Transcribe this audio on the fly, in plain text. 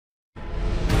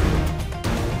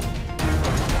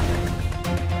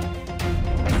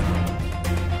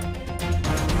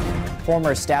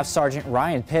Former Staff Sergeant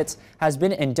Ryan Pitts has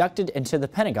been inducted into the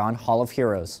Pentagon Hall of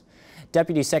Heroes.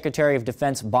 Deputy Secretary of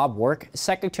Defense Bob Work,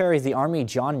 Secretary of the Army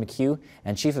John McHugh,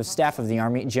 and Chief of Staff of the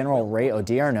Army General Ray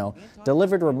Odierno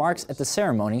delivered remarks at the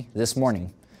ceremony this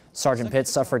morning. Sergeant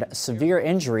Pitts suffered severe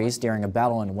injuries during a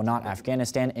battle in Wanat,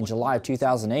 Afghanistan in July of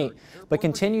 2008, but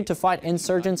continued to fight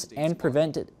insurgents and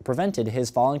prevented his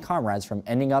fallen comrades from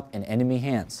ending up in enemy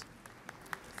hands.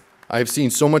 I have seen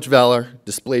so much valor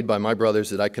displayed by my brothers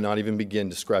that I cannot even begin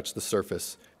to scratch the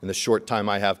surface in the short time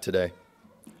I have today.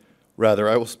 Rather,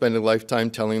 I will spend a lifetime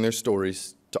telling their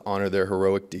stories to honor their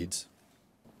heroic deeds.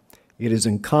 It is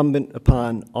incumbent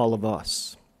upon all of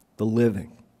us, the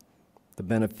living, the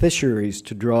beneficiaries,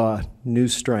 to draw new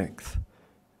strength,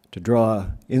 to draw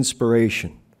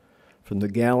inspiration from the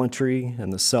gallantry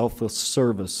and the selfless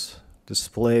service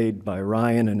displayed by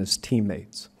Ryan and his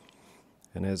teammates.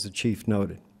 And as the Chief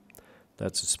noted,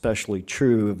 that's especially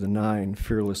true of the 9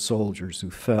 fearless soldiers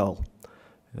who fell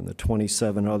and the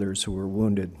 27 others who were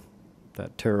wounded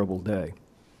that terrible day.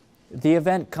 The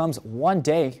event comes one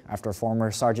day after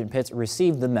former Sergeant Pitts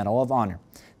received the Medal of Honor.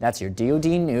 That's your DoD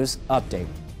News Update.